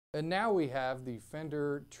And now we have the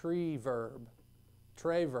Fender Tre-Verb.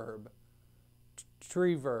 Tre-Verb.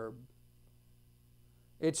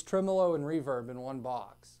 It's tremolo and reverb in one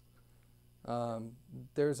box.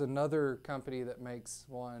 There's another company that makes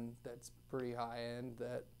one that's pretty high-end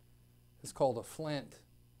that is called a Flint,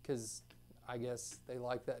 because I guess they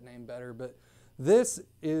like that name better. But this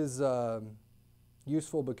is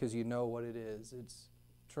useful because you know what it is. It's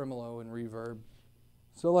tremolo and reverb.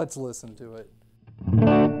 So let's listen to it.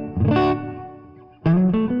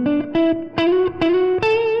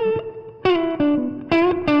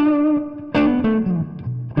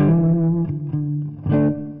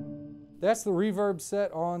 That's the reverb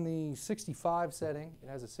set on the 65 setting. It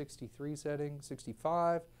has a 63 setting,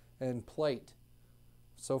 65, and plate.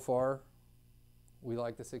 So far, we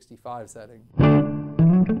like the 65 setting.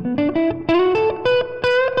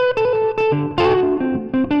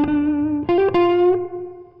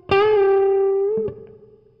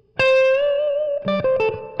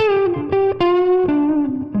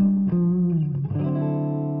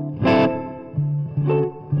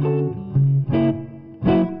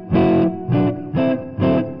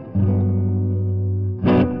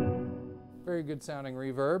 Very good sounding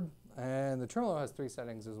reverb, and the tremolo has 3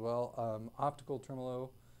 settings as well: optical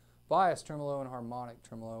tremolo, bias tremolo, and harmonic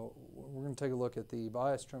tremolo. We're going to take a look at the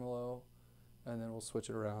bias tremolo, and then we'll switch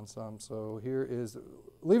it around some. So here is,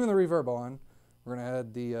 leaving the reverb on, we're going to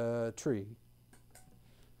add the tree.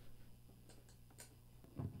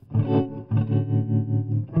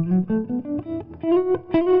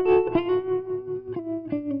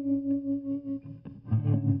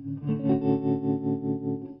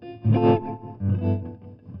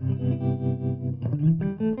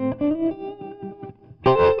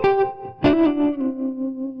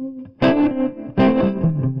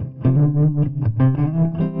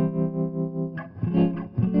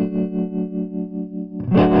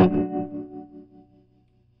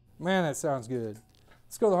 Man, that sounds good.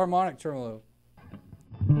 Let's go to the harmonic tremolo.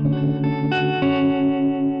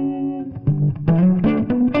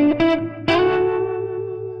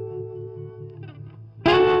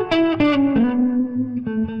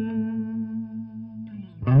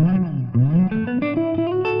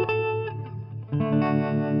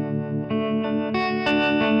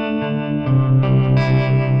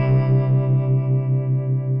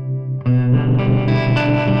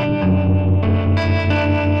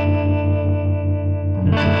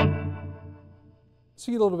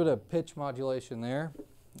 So you get a little bit of pitch modulation there.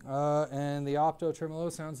 And the opto tremolo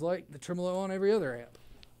sounds like the tremolo on every other amp.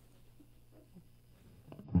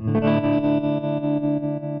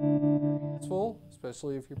 It's full,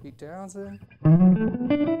 especially if you're Pete Townsend.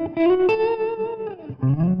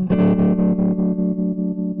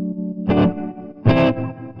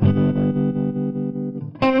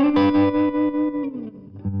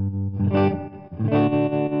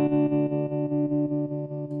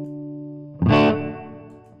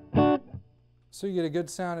 So you get a good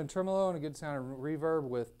sound in tremolo and a good sound in reverb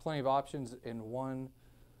with plenty of options in one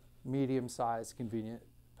medium-sized convenient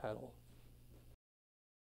pedal.